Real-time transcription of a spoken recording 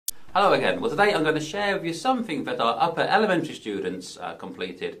Hello again. Well, today I'm going to share with you something that our upper elementary students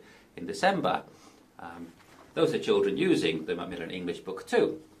completed in December. Those are children using the Macmillan English Book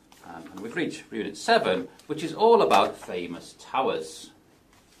 2. And we've reached Unit 7, which is all about famous towers.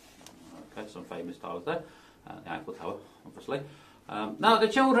 Okay, some famous towers there. The Eiffel Tower, obviously. Now, the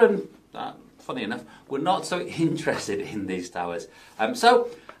children, funny enough, were not so interested in these towers. So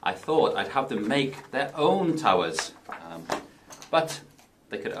I thought I'd have them make their own towers. But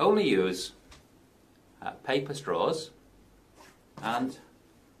they could only use paper straws and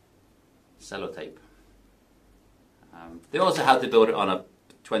sellotape. They also had to build it on a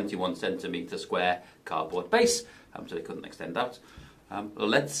 21 centimetre square cardboard base, so they couldn't extend out. Well,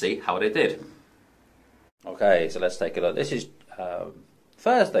 let's see how they did. Okay, so let's take a look. This is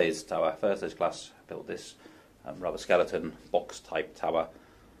Thursday's tower. Thursday's class built this rather skeleton box type tower.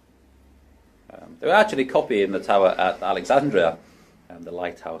 They were actually copying the tower at Alexandria, the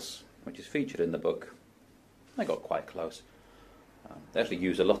lighthouse, which is featured in the book. They got quite close. They actually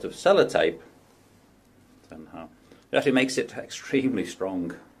use a lot of sellotape. It actually makes it extremely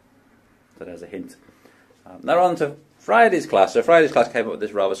strong. So there's a hint. Now on to Friday's class. So Friday's class came up with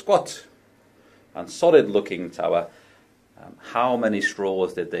this rather squat and solid looking tower. How many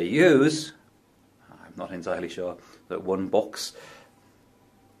straws did they use? I'm not entirely sure. That one box.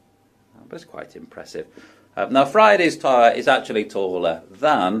 But it's quite impressive. Now Friday's tower is actually taller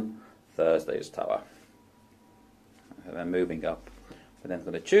than Thursday's tower. And then moving up. And then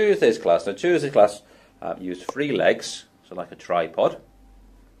for the Tuesday's class. Now Tuesday's class used 3 legs, so like a tripod.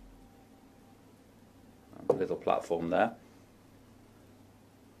 A little platform there.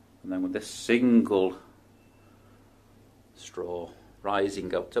 And then with this single straw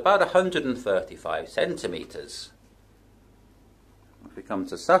rising up to about 135 centimetres. If we come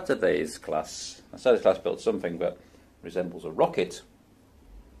to Saturday's class, Saturday's class built something that resembles a rocket.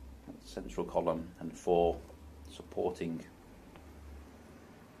 A central column and 4 supporting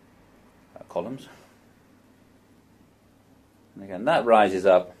columns. And again, that rises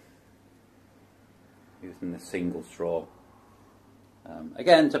up using the single straw.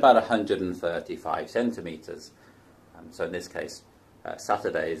 Again, to about 135 centimetres. So in this case,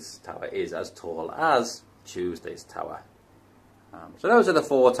 Saturday's tower is as tall as Tuesday's tower. So those are the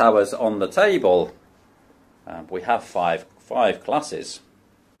 4 towers on the table. We have five classes.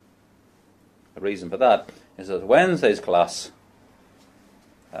 The reason for that is that Wednesday's class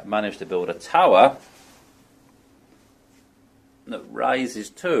managed to build a tower that rises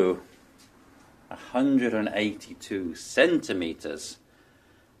to 182 centimetres.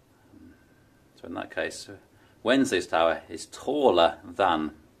 So in that case, Wednesday's tower is taller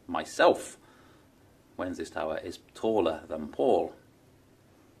than myself. Wednesday's tower is taller than Paul.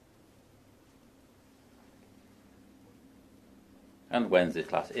 And Wednesday's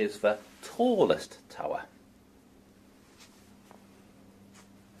class is the tallest tower.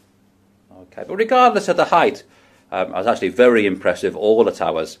 Okay, but regardless of the height, I was actually very impressed with all the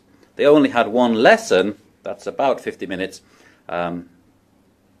towers. They only had one lesson, that's about 50 minutes, to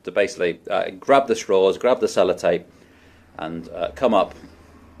basically grab the straws, grab the sellotape, and come up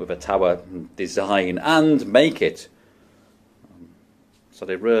with a tower design and make it. So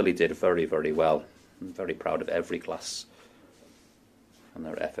they really did very, very well. I'm very proud of every class and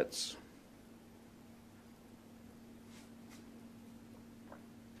their efforts.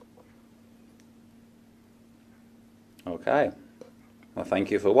 Okay, well, thank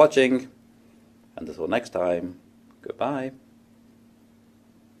you for watching, and until next time, goodbye.